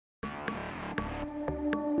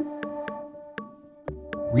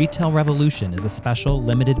Retail Revolution is a special,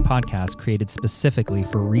 limited podcast created specifically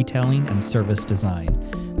for retailing and service design,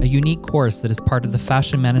 a unique course that is part of the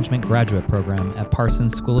Fashion Management Graduate Program at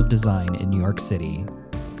Parsons School of Design in New York City.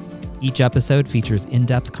 Each episode features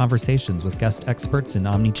in-depth conversations with guest experts in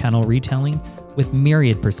omnichannel retailing with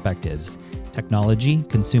myriad perspectives: technology,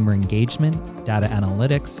 consumer engagement, data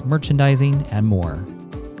analytics, merchandising, and more.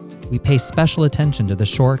 We pay special attention to the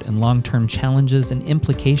short and long-term challenges and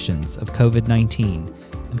implications of COVID-19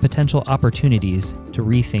 and potential opportunities to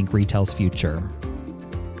rethink retail's future.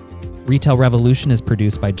 Retail Revolution is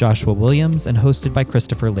produced by Joshua Williams and hosted by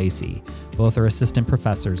Christopher Lacey. Both are assistant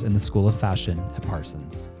professors in the School of Fashion at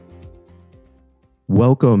Parsons.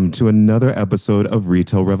 Welcome to another episode of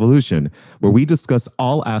Retail Revolution, where we discuss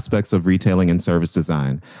all aspects of retailing and service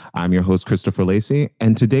design. I'm your host, Christopher Lacey,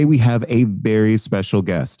 and today we have a very special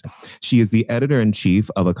guest. She is the editor-in-chief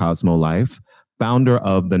of A Cosmo Life, founder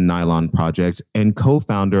of the Nylon Project, and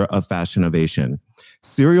co-founder of Fashion Ovation.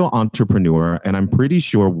 Serial entrepreneur, and I'm pretty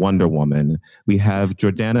sure Wonder Woman, we have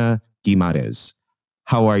Jordana Guimarães.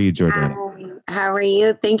 How are you, Jordana? How are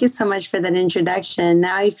you? Thank you so much for that introduction.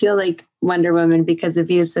 Now I feel like Wonder Woman because of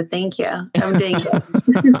you, so thank you. I'm doing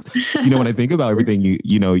good. When I think about everything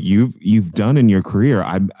you've done in your career,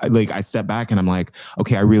 I step back and I'm like,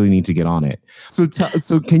 okay, I really need to get on it. So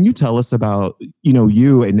can you tell us about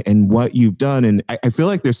you and what you've done? And I feel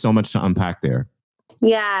like there's so much to unpack there.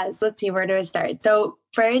 Yeah, so let's see, where do I start? So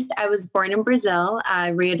first, I was born in Brazil,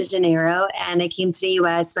 Rio de Janeiro, and I came to the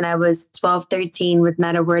US when I was 12, 13 with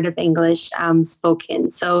not a word of English spoken.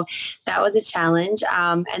 So that was a challenge.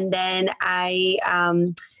 And then I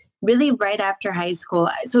really right after high school,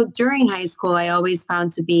 so during high school, I always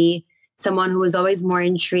found to be someone who was always more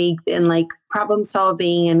intrigued in like problem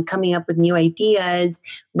solving and coming up with new ideas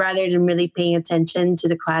rather than really paying attention to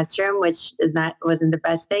the classroom, which wasn't the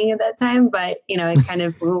best thing at that time, but it kind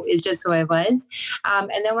of is just who I was.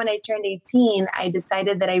 And then when I turned 18, I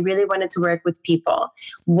decided that I really wanted to work with people.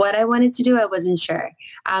 What I wanted to do, I wasn't sure.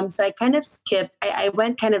 So I kind of skipped. I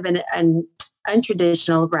went kind of in an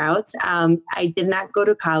untraditional routes. I did not go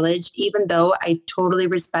to college, even though I totally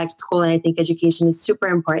respect school and I think education is super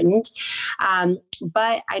important.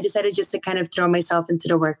 But I decided just to kind of throw myself into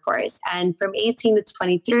the workforce. And from 18 to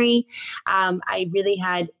 23, I really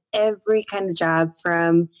had every kind of job,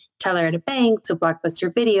 from teller at a bank to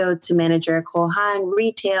Blockbuster Video to manager at Cole Haan,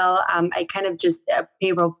 retail. I kind of just a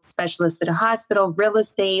payroll specialist at a hospital, real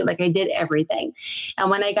estate, like I did everything.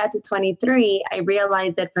 And when I got to 23, I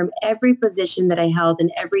realized that from every position that I held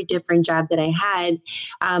and every different job that I had,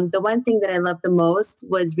 the one thing that I loved the most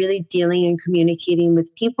was really dealing and communicating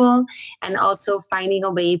with people and also finding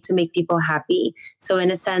a way to make people happy. So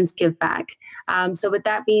in a sense, give back. So with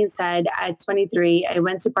that being said, at 23, I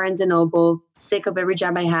went to Barnes & Noble, sick of every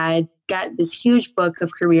job I had, got this huge book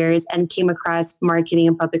of careers and came across marketing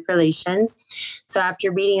and public relations. So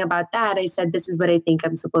after reading about that, I said, this is what I think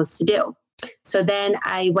I'm supposed to do. So then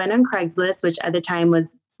I went on Craigslist, which at the time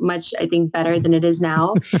was much, I think, better than it is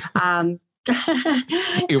now.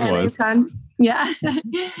 It was. And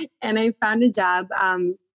I found a job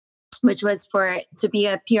which was to be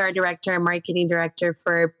a PR director and marketing director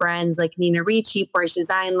for brands like Nina Ricci, Porsche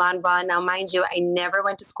Design, Lanvin. Now, mind you, I never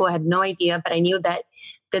went to school, I had no idea, but I knew that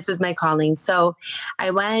this was my calling. So I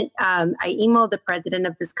emailed the president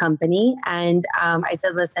of this company and I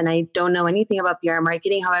said, listen, I don't know anything about PR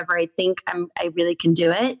marketing. However, I think I really can do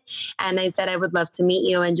it. And I said, I would love to meet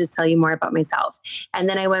you and just tell you more about myself. And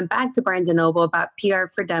then I went back to Barnes & Noble about PR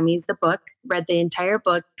for Dummies, the book, read the entire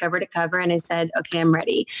book cover to cover. And I said, okay, I'm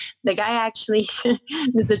ready. The guy actually,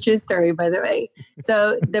 this is a true story, by the way.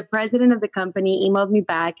 So the president of the company emailed me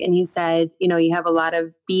back and he said, you have a lot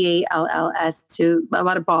of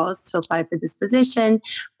balls to apply for this position,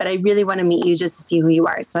 but I really want to meet you just to see who you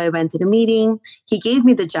are. So I went to the meeting. He gave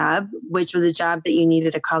me the job, which was a job that you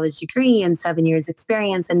needed a college degree and 7 years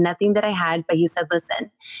experience and nothing that I had. But he said,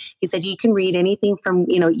 listen, he said, you can read anything from,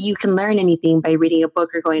 you can learn anything by reading a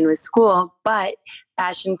book or going to a school, but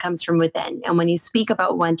passion comes from within. And when you speak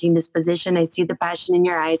about wanting this position, I see the passion in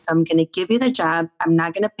your eyes. So I'm going to give you the job. I'm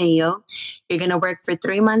not going to pay you. You're going to work for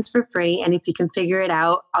 3 months for free. And if you can figure it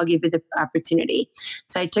out, I'll give you the opportunity.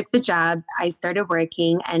 So I took the job. I started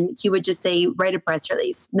working and he would just say, write a press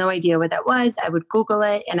release. No idea what that was. I would Google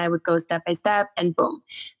it and I would go step by step and boom.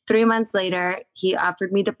 3 months later, he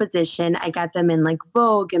offered me the position. I got them in like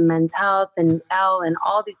Vogue and Men's Health and Elle and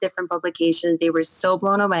all these different publications. They were so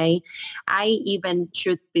blown away. I even,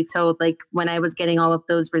 truth be told, like when I was getting all of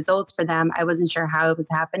those results for them, I wasn't sure how it was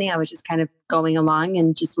happening. I was just kind of going along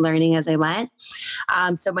and just learning as I went.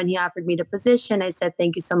 So when he offered me the position, I said,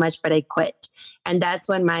 thank you so much, but I quit. And that's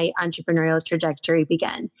when my entrepreneurial trajectory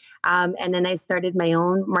began. And then I started my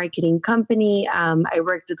own marketing company. I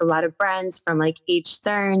worked with a lot of brands from like H.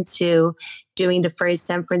 Stern to doing the first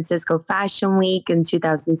San Francisco Fashion Week in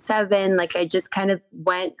 2007. Like I just kind of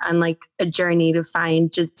went on like a journey to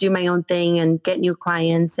just do my own thing and get new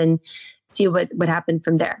clients and see what happened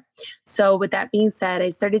from there. So with that being said, I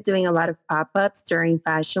started doing a lot of pop-ups during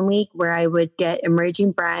Fashion Week where I would get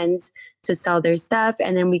emerging brands to sell their stuff,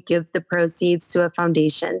 and then we give the proceeds to a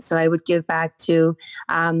foundation. So I would give back to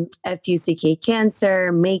FUCK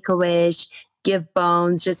Cancer, Make-A-Wish, Give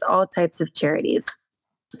Bones, just all types of charities.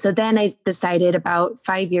 So then I decided about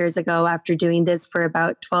 5 years ago, after doing this for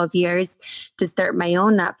about 12 years, to start my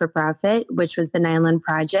own not-for-profit, which was the Nylon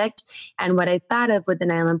Project. And what I thought of with the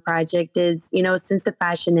Nylon Project is, since the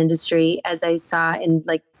fashion industry, as I saw in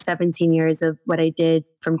like 17 years of what I did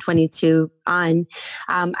from 22 on,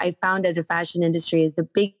 I found that the fashion industry is the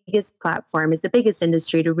biggest platform, is the biggest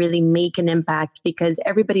industry to really make an impact, because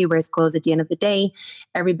everybody wears clothes at the end of the day.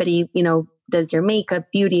 Everybody, does their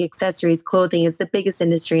makeup, beauty, accessories, clothing. Is the biggest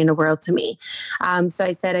industry in the world to me. So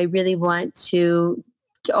I said, I really want to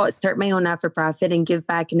start my own not-for-profit and give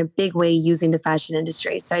back in a big way using the fashion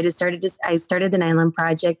industry. So I started the Nylon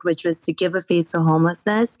Project, which was to give a face to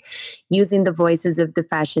homelessness using the voices of the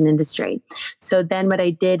fashion industry. So then what I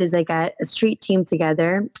did is I got a street team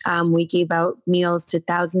together. We gave out meals to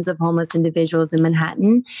thousands of homeless individuals in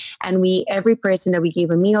Manhattan. And every person that we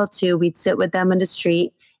gave a meal to, we'd sit with them on the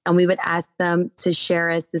street and we would ask them to share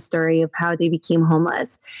us the story of how they became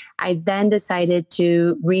homeless. I then decided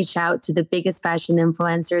to reach out to the biggest fashion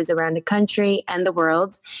influencers around the country and the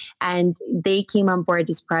world. And they came on board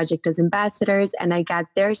this project as ambassadors. And I got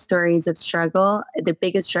their stories of struggle, the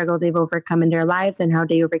biggest struggle they've overcome in their lives and how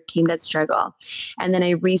they overcame that struggle. And then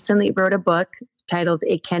I recently wrote a book titled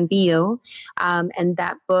It Can Be You. And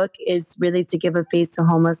that book is really to give a face to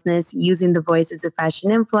homelessness using the voices of fashion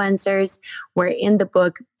influencers, where in the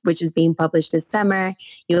book, which is being published this summer,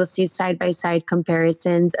 you'll see side-by-side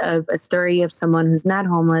comparisons of a story of someone who's not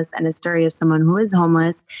homeless and a story of someone who is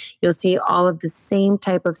homeless. You'll see all of the same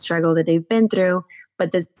type of struggle that they've been through,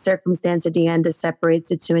 but the circumstance at the end that separates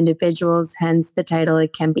the two individuals, hence the title,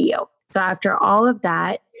 It Can Be You. So after all of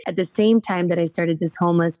that, at the same time that I started this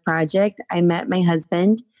homeless project, I met my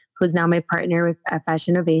husband, who's now my partner with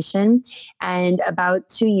Fashion Ovation. And about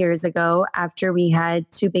 2 years ago, after we had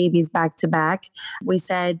 2 babies back to back, we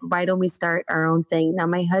said, why don't we start our own thing? Now,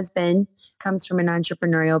 my husband comes from an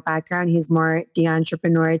entrepreneurial background. He's more the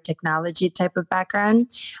entrepreneur technology type of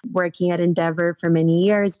background, working at Endeavor for many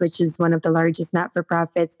years, which is one of the largest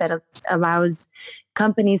not-for-profits that allows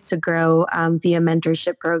companies to grow via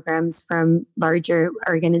mentorship programs from larger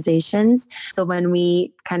organizations. So when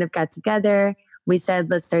we kind of got together, we said,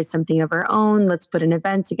 let's start something of our own. Let's put an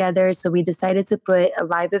event together. So we decided to put a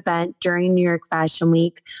live event during New York Fashion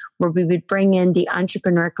Week where we would bring in the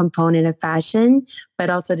entrepreneur component of fashion, but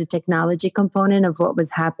also the technology component of what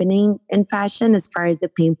was happening in fashion as far as the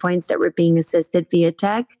pain points that were being assisted via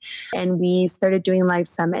tech. And we started doing live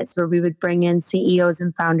summits where we would bring in CEOs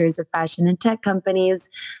and founders of fashion and tech companies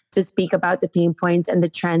to speak about the pain points and the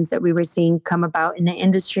trends that we were seeing come about in the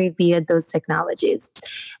industry via those technologies.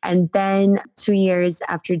 And then 2 years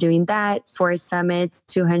after doing that, 4 summits,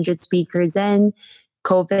 200 speakers in,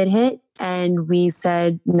 COVID hit. And we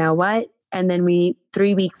said, you know what? And then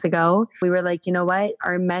 3 weeks ago, we were like, you know what?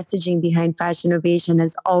 Our messaging behind Fashion Ovation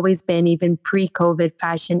has always been, even pre-COVID,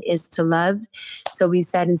 fashion is to love. So we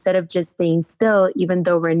said, instead of just staying still, even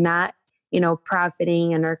though we're not,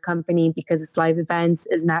 profiting in our company because it's live events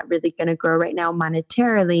is not really going to grow right now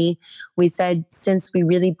monetarily. We said, since we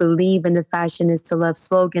really believe in the fashion is to love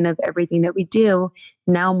slogan of everything that we do,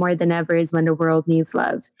 now more than ever is when the world needs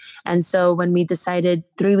love. And so when we decided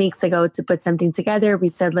 3 weeks ago to put something together, we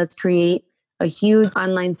said, let's create a huge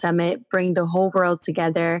online summit, bring the whole world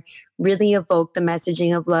together, really evoke the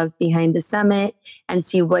messaging of love behind the summit and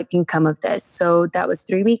see what can come of this. So that was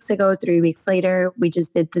 3 weeks ago. 3 weeks later, we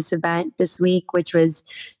just did this event this week, which was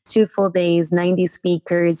 2 full days, 90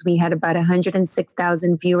 speakers. We had about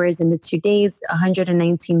 106,000 viewers in the 2 days,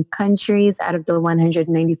 119 countries out of the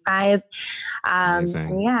 195.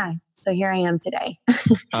 And yeah. So here I am today.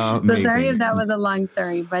 So sorry if that was a long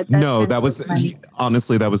story, but no, that was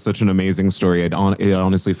honestly, that was such an amazing story. It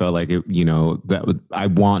honestly felt like it, I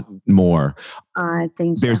want more.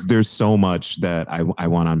 Thank you. There's so much that I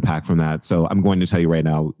want to unpack from that. So I'm going to tell you right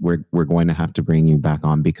now, we're going to have to bring you back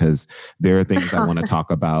on because there are things I want to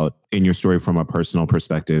talk about in your story from a personal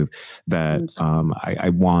perspective that I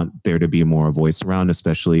want there to be more voice around,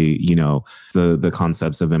 especially, the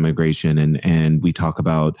concepts of immigration and we talk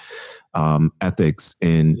about ethics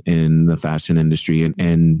in the fashion industry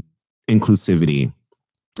and inclusivity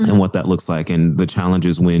and what that looks like and the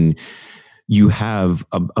challenges when you have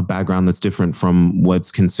a background that's different from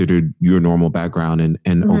what's considered your normal background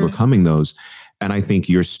and overcoming those. And I think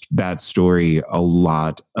that story, a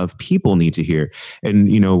lot of people need to hear. And,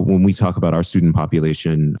 when we talk about our student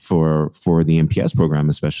population for the MPS program,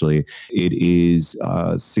 especially, it is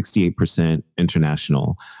 68%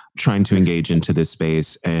 international, trying to engage into this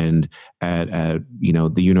space. And at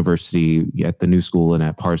the university, at the new school and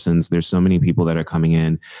at Parsons, there's so many people that are coming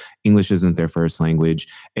in. English isn't their first language.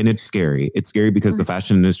 And it's scary. It's scary because the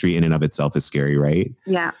fashion industry in and of itself is scary, right?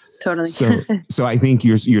 Yeah, totally. So I think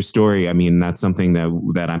your story, I mean, that's something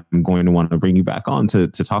that I'm going to want to bring you back on to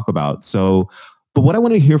talk about. So, but what I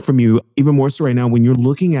want to hear from you even more so right now, when you're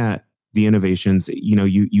looking at the innovations,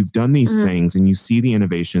 you've done these things and you see the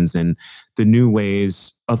innovations and the new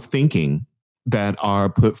ways of thinking that are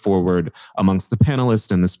put forward amongst the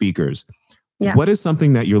panelists and the speakers. Yeah. What is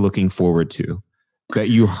something that you're looking forward to that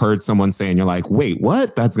you heard someone say and you're like, wait,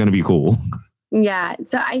 what? That's going to be cool. Yeah.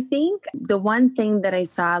 So I think the one thing that I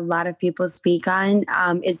saw a lot of people speak on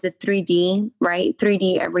is the 3D, right?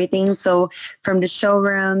 3D everything. So from the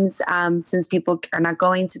showrooms, since people are not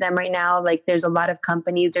going to them right now, like there's a lot of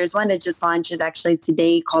companies. There's one that just launches actually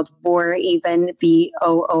today called VOOR, even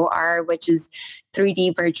VOOR, which is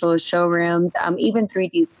 3D virtual showrooms, even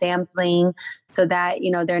 3D sampling so that,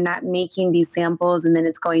 they're not making these samples and then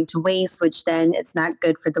it's going to waste, which then it's not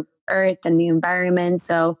good for the earth and the environment.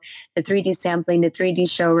 So the 3D sampling, the 3D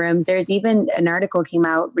showrooms, there's even an article came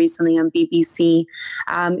out recently on BBC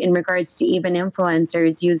in regards to even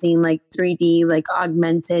influencers using like 3D, like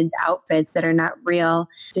augmented outfits that are not real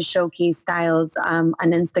to showcase styles on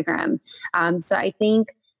Instagram. So I think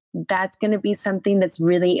that's going to be something that's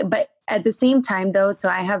really, but at the same time though, so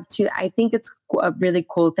I think it's a really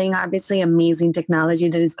cool thing, obviously amazing technology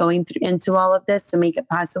that is going into all of this to make it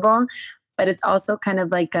possible. But it's also kind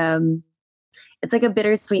of like, it's like a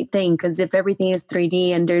bittersweet thing because if everything is 3D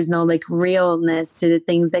and there's no like realness to the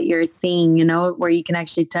things that you're seeing, where you can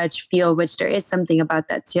actually touch, feel, which there is something about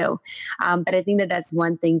that too. But I think that that's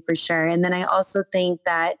one thing for sure. And then I also think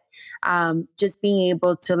that just being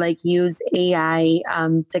able to like use AI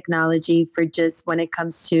technology for just when it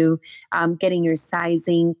comes to getting your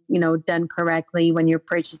sizing, done correctly when you're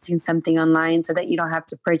purchasing something online so that you don't have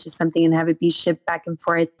to purchase something and have it be shipped back and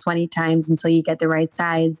forth 20 times until you get the right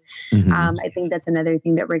size. I think that's another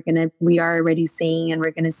thing that we are already seeing and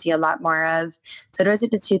we're going to see a lot more of. So those are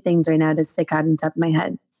the two things right now that stick out on top of my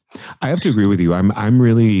head. I have to agree with you. I'm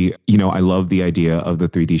really, I love the idea of the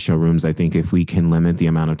 3D showrooms. I think if we can limit the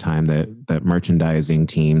amount of time that merchandising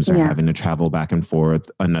teams are having to travel back and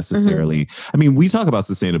forth unnecessarily. I mean, we talk about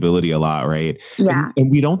sustainability a lot, right? Yeah.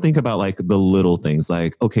 And we don't think about like the little things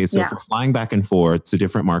like, okay, so for flying back and forth to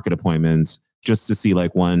different market appointments, just to see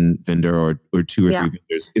like one vendor or two or three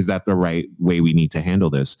vendors, is that the right way we need to handle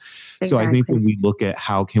this? Exactly. So I think when we look at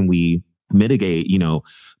how can we mitigate,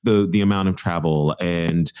 the amount of travel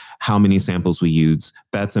and how many samples we use,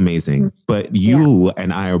 that's amazing. But you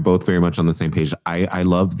and I are both very much on the same page. I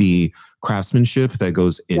love the craftsmanship that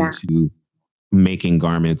goes into making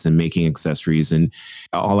garments and making accessories. And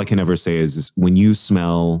all I can ever say is when you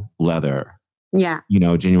smell leather,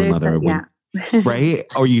 genuine leather, right?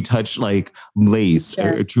 Or you touch like lace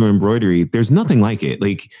or true embroidery, there's nothing like it.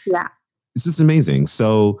 Like, this is amazing.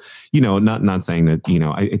 So, not saying that,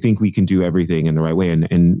 I think we can do everything in the right way.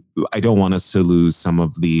 And I don't want us to lose some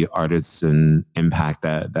of the artisan impact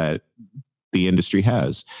that the industry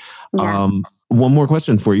has. Yeah. One more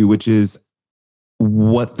question for you, which is,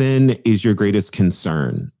 what then is your greatest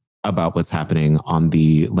concern about what's happening on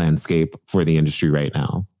the landscape for the industry right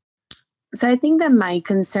now? So I think that my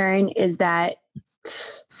concern is that,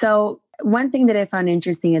 one thing that I found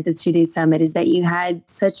interesting at the 2-day summit is that you had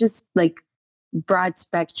such a broad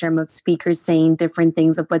spectrum of speakers saying different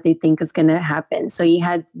things of what they think is going to happen. So you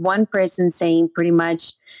had one person saying pretty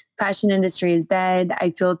much fashion industry is dead.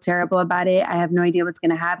 I feel terrible about it. I have no idea what's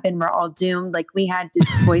going to happen. We're all doomed. Like we had the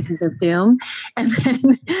voices of doom. And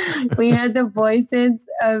then we had the voices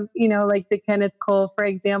of, like the Kenneth Cole, for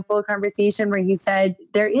example, conversation where he said,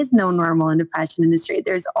 there is no normal in the fashion industry.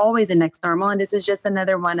 There's always a next normal. And this is just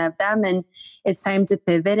another one of them. And it's time to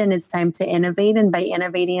pivot and it's time to innovate. And by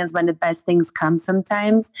innovating is when the best things come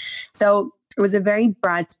sometimes. So it was a very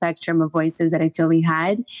broad spectrum of voices that I feel we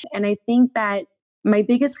had. And I think that my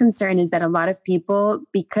biggest concern is that a lot of people,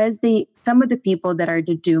 because some of the people that are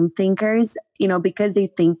the doom thinkers, because they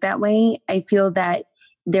think that way, I feel that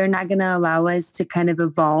they're not going to allow us to kind of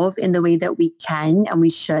evolve in the way that we can and we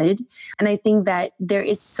should. And I think that there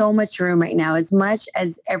is so much room right now, as much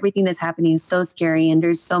as everything that's happening is so scary and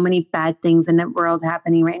there's so many bad things in the world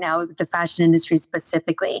happening right now with the fashion industry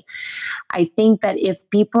specifically. I think that if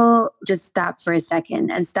people just stop for a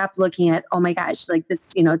second and stop looking at, oh my gosh, like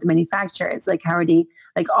this, the manufacturers, like how are they,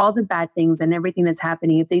 like all the bad things and everything that's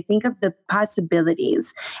happening, if they think of the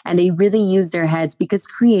possibilities and they really use their heads, because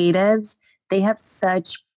creatives, they have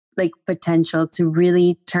such like potential to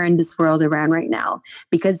really turn this world around right now,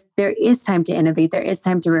 because there is time to innovate. There is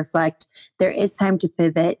time to reflect. There is time to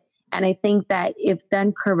pivot. And I think that if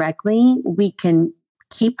done correctly, we can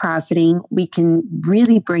keep profiting. We can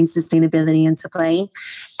really bring sustainability into play,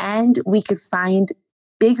 and we could find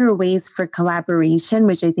bigger ways for collaboration,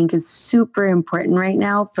 which I think is super important right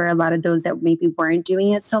now for a lot of those that maybe weren't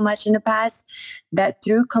doing it so much in the past, that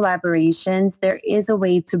through collaborations, there is a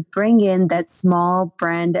way to bring in that small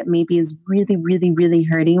brand that maybe is really, really, really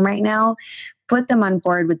hurting right now, put them on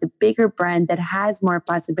board with the bigger brand that has more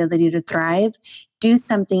possibility to thrive, do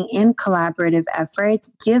something in collaborative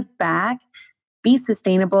efforts, give back, be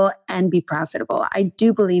sustainable, and be profitable. I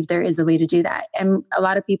do believe there is a way to do that. And a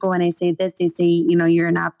lot of people, when I say this, they say, you're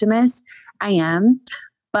an optimist. I am.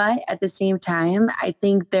 But at the same time, I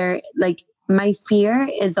think my fear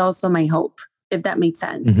is also my hope, if that makes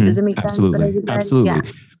sense. Mm-hmm. Does it make Absolutely. sense? Absolutely. Yeah.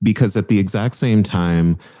 Because at the exact same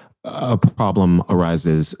time a problem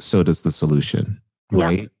arises, so does the solution,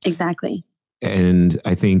 right? Yeah, exactly. And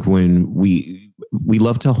I think when we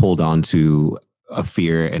love to hold on to a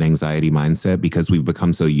fear and anxiety mindset because we've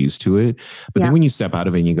become so used to it. But then when you step out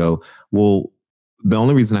of it and you go, well, the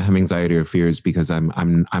only reason I have anxiety or fear is because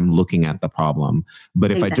I'm looking at the problem.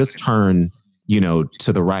 But if I just turn, to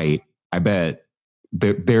the right, I bet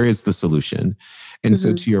there is the solution. And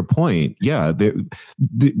so to your point,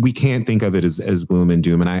 we can't think of it as gloom and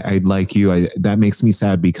doom. And I like you, that makes me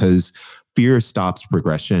sad because fear stops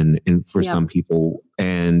progression for some people.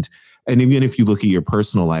 And even if you look at your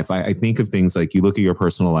personal life, I think of things like you look at your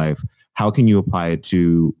personal life, how can you apply it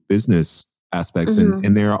to business aspects?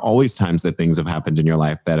 And there are always times that things have happened in your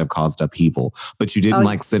life that have caused upheaval, but you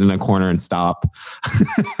didn't sit in a corner and stop.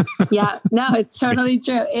 Yeah, no, it's totally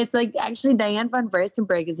true. It's like actually Diane von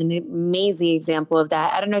Furstenberg is an amazing example of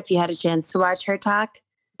that. I don't know if you had a chance to watch her talk.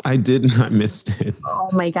 I did not miss it. Oh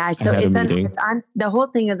my gosh. So it's on, the whole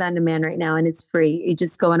thing is on demand right now and it's free. You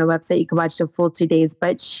just go on a website, you can watch the full 2 days.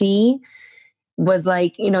 But she was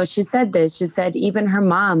like, she said this, she said, even her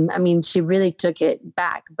mom, I mean, she really took it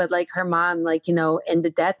back, but like her mom, in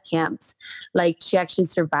the death camps, she actually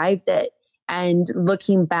survived it. And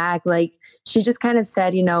looking back, she just kind of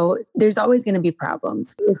said, there's always going to be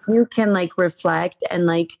problems. If you can reflect and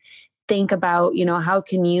think about, how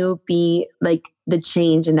can you be the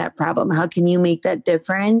change in that problem? How can you make that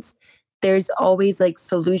difference? There's always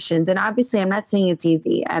solutions. And obviously I'm not saying it's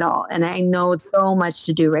easy at all. And I know it's so much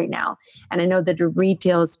to do right now. And I know that the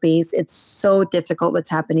retail space, it's so difficult what's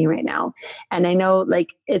happening right now. And I know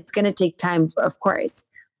it's going to take time, of course,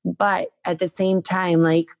 but at the same time,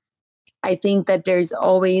 I think that there's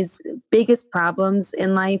always biggest problems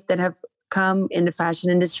in life that have come in the fashion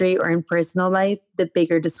industry or in personal life, the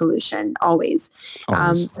bigger the solution, always.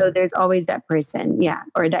 So there's always that person,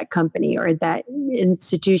 or that company or that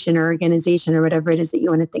institution or organization or whatever it is that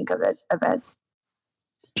you want to think of as.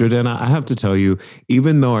 Jordana, I have to tell you,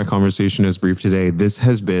 even though our conversation is brief today, this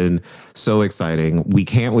has been so exciting. We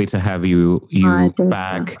can't wait to have you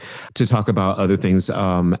back to talk about other things.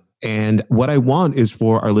 And what I want is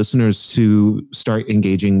for our listeners to start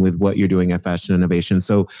engaging with what you're doing at Fashion Innovation.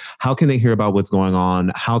 So how can they hear about what's going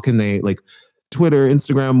on? How can they Twitter,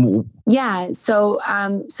 Instagram? Yeah. So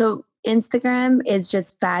Instagram is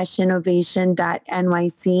just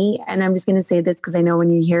fashionovation.nyc. And I'm just going to say this because I know when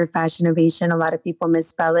you hear fashion innovation, a lot of people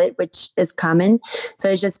misspell it, which is common. So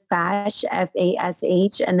it's just fash,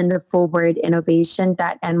 FASH, and then the full word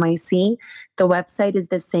innovation.nyc. The website is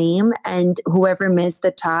the same. And whoever missed the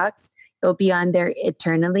talks, it'll be on there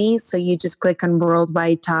eternally. So you just click on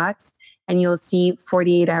Worldwide Talks and you'll see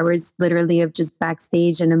 48 hours literally of just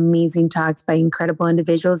backstage and amazing talks by incredible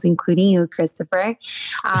individuals, including you, Christopher.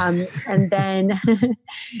 And then it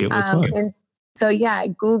was fun. So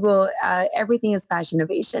Google, everything is Fashion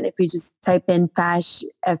Innovation. If you just type in FASH,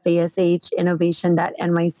 FASH,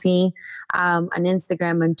 innovation.nyc, on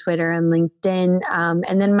Instagram, on Twitter, on LinkedIn.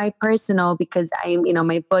 And then my personal, because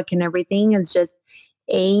my book and everything is just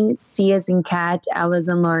A, C as in cat, L as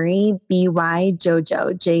in Lori, B-Y,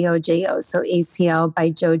 Jojo, J-O-J-O. So ACL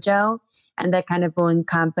by Jojo. And that kind of will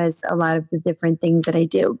encompass a lot of the different things that I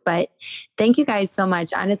do. But thank you guys so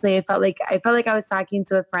much. Honestly, I felt like I was talking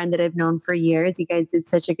to a friend that I've known for years. You guys did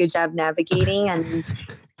such a good job navigating, and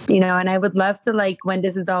and I would love to, like, when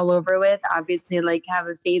this is all over with, obviously, like, have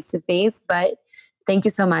a face-to-face. But thank you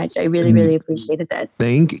so much. I really, really appreciated this.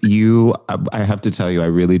 Thank you. I have to tell you, I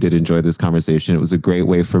really did enjoy this conversation. It was a great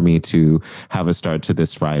way for me to have a start to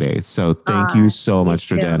this Friday. So thank you so much,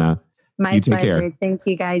 Jordana. My pleasure. Care. Thank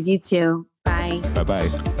you, guys. You too. Bye. Bye-bye.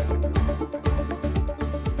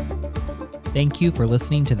 Thank you for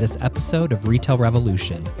listening to this episode of Retail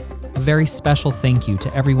Revolution. A very special thank you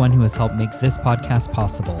to everyone who has helped make this podcast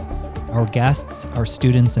possible. Our guests, our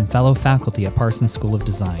students, and fellow faculty at Parsons School of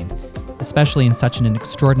Design, especially in such an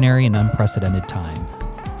extraordinary and unprecedented time.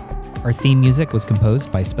 Our theme music was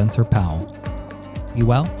composed by Spencer Powell. Be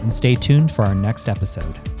well and stay tuned for our next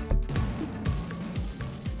episode.